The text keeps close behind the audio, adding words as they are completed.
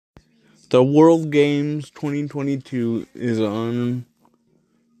The World Games 2022 is on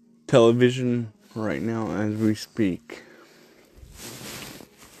television right now as we speak.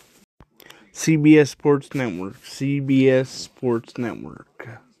 CBS Sports Network.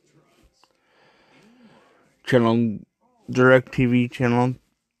 Channel DirecTV channel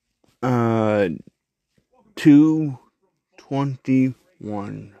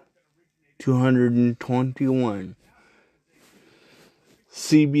 221. 221.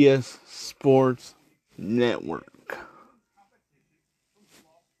 CBS Sports Network.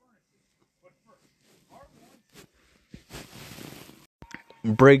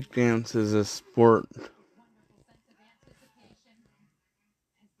 Breakdance is a sport.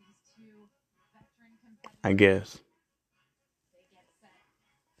 I guess.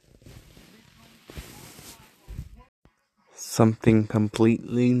 Something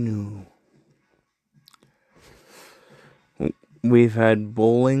completely new. We've had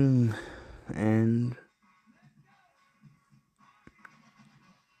bowling and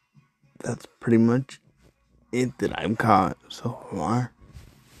that's pretty much it that I've caught so far.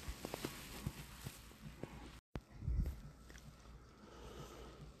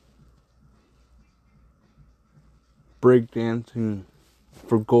 Breakdancing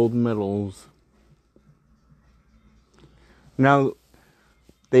for gold medals. Now,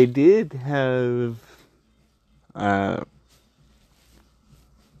 they did have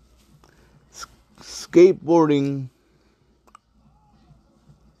skateboarding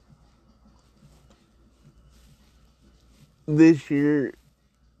this year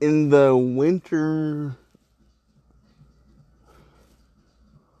in the winter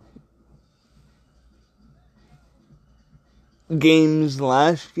games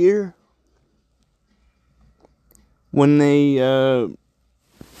last year when they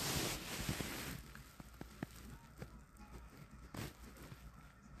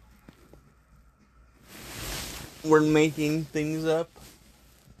were making things up.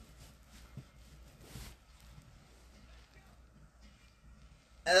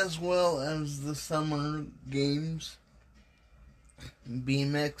 As well as the summer games.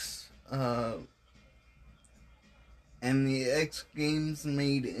 BMX and the X Games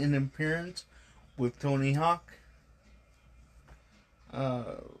made an appearance with Tony Hawk.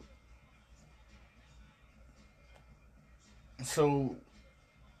 So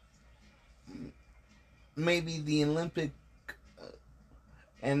maybe the Olympic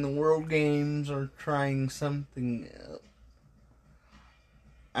and the World Games are trying something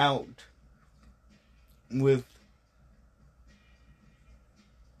out with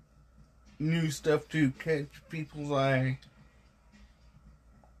new stuff to catch people's eye.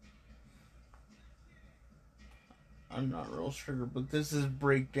 I'm not real sure, but this is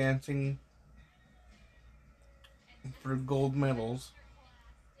breakdancing for gold medals.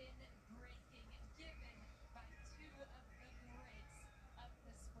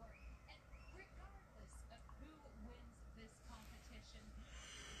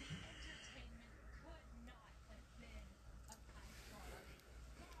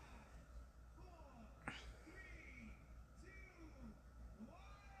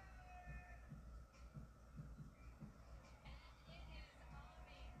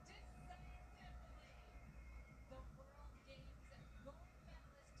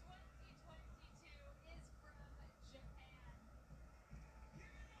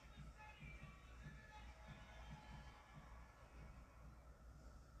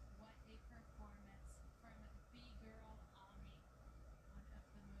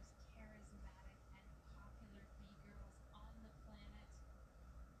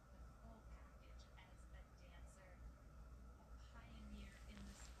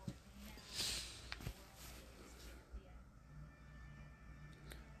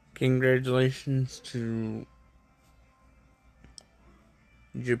 Congratulations to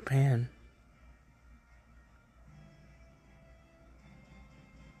Japan.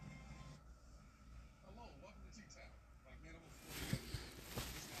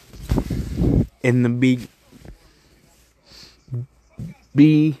 In the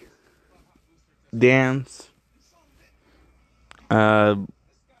B dance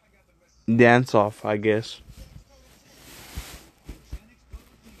off, I guess.